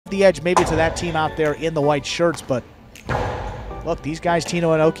the edge maybe to that team out there in the white shirts, but look, these guys,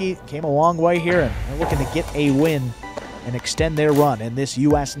 Tino and Okie, came a long way here, and they're looking to get a win and extend their run in this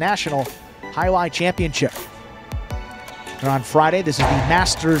U.S. National Jai-Alai Championship. And on Friday, this is the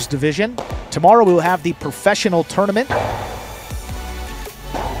Masters division. Tomorrow we will have the professional tournament.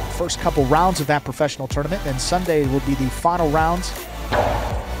 First couple rounds of that professional tournament. Then Sunday will be the final rounds.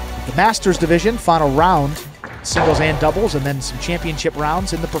 The Masters division, final round, singles and doubles, and then some championship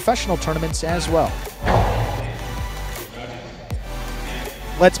rounds in the professional tournaments as well.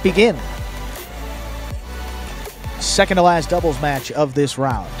 Let's begin. Second to last doubles match of this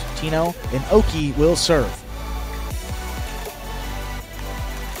round. Tino and Okie will serve.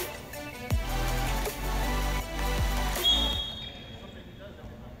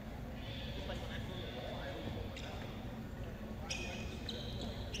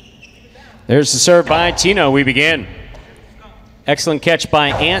 There's the serve by Tino. We begin. Excellent catch by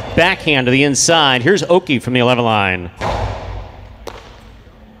Ant. Backhand to the inside. Here's Okie from the 11 line.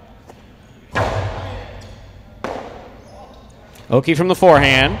 Okie from the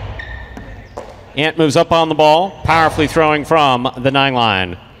forehand. Ant moves up on the ball, powerfully throwing from the 9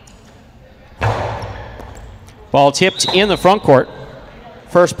 line. Ball tipped in the front court.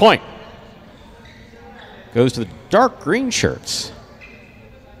 First point goes to the dark green shirts.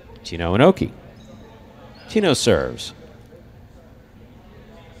 Tino and Okie. Tino serves.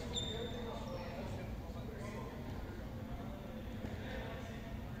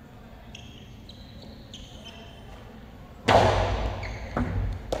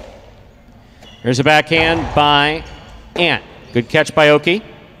 Here's a backhand by Ant. Good catch by Okie.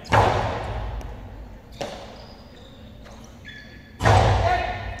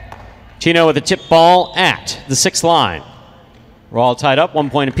 Tino with a tip ball at the 6th line. We're all tied up, 1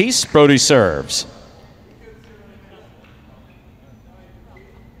 point apiece. Broadie serves.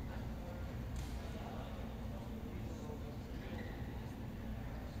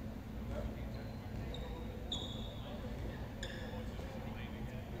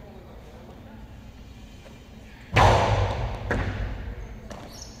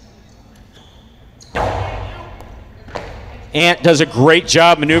 Ant does a great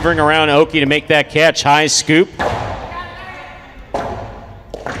job maneuvering around Okie to make that catch. High scoop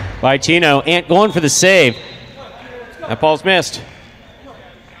by Tino. Ant going for the save. That ball's missed.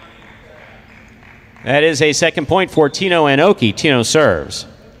 That is a second point for Tino and Okie. Tino serves.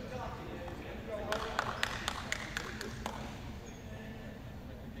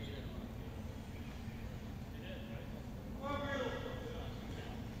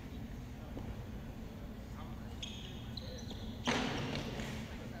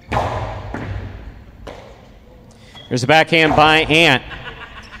 There's a backhand by Ant.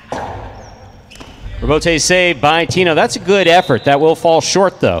 Rebote save by Tino. That's a good effort. That will fall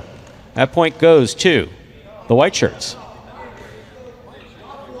short, though. That point goes to the white shirts.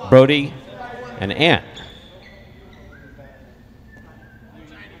 Broadie and Ant.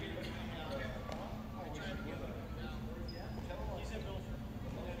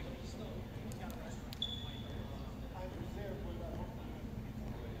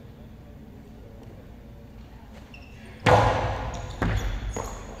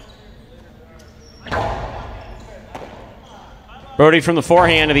 Broadie from the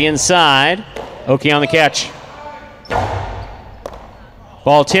forehand to the inside. Okie on the catch.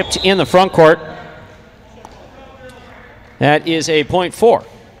 Ball tipped in the front court. That is a point for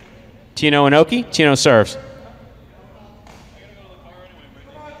Tino and Okie. Tino serves.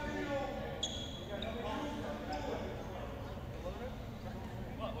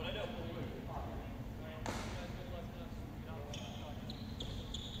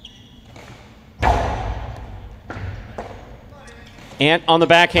 Ant on the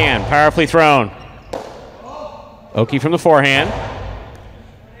backhand, powerfully thrown. Okie from the forehand.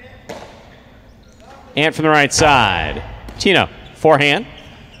 Ant from the right side. Tino, forehand.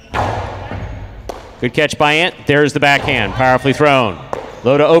 Good catch by Ant. There's the backhand, powerfully thrown.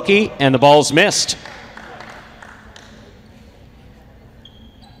 Low to Okie, and the ball's missed.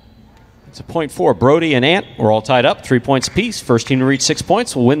 It's a point for Broadie and Ant. We're all tied up, 3 points apiece. First team to reach 6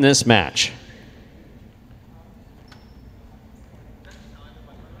 points will win this match.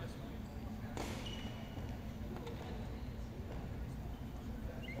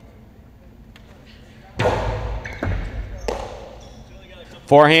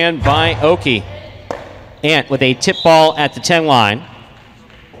 Forehand by Okie. Ant with a tip ball at the 10 line.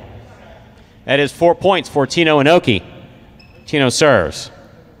 That is 4 points for Tino and Okie. Tino serves.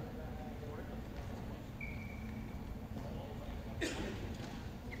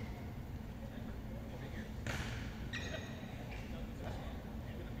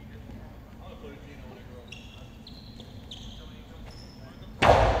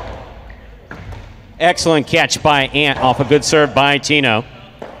 Excellent catch by Ant off a good serve by Tino.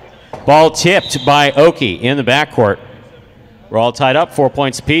 Ball tipped by Okie in the backcourt. We're all tied up, 4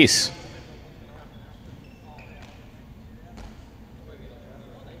 points apiece.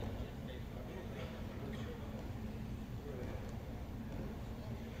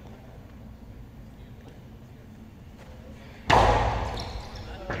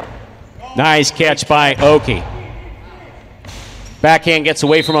 Nice catch by Okie. Backhand gets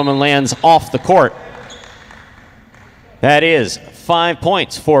away from him and lands off the court. That is 5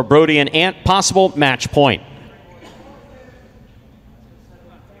 points for Broadie and Ant. Possible match point.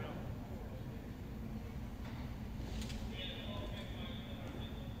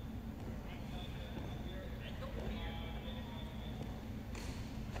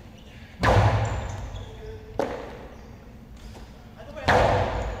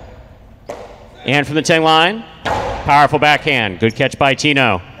 And from the 10 line, powerful backhand. Good catch by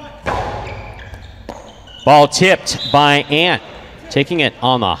Tino. Ball tipped by Ant. Taking it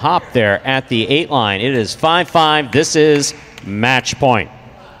on the hop there at the 8 line. It is 5-5. This is match point.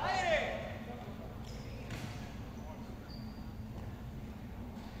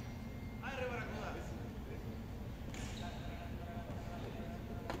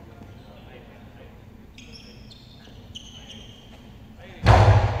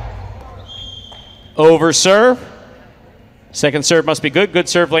 Over serve. Second serve must be good. Good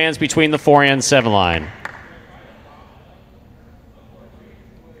serve lands between the 4 and 7 line.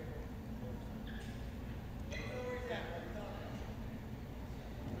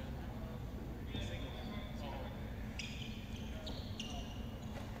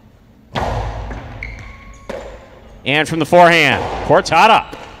 And from the forehand,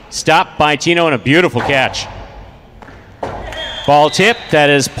 Cortada. Stopped by Tino and a beautiful catch. Ball tip, that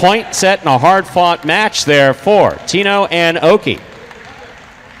is point set and a hard-fought match there for Tino and Okie.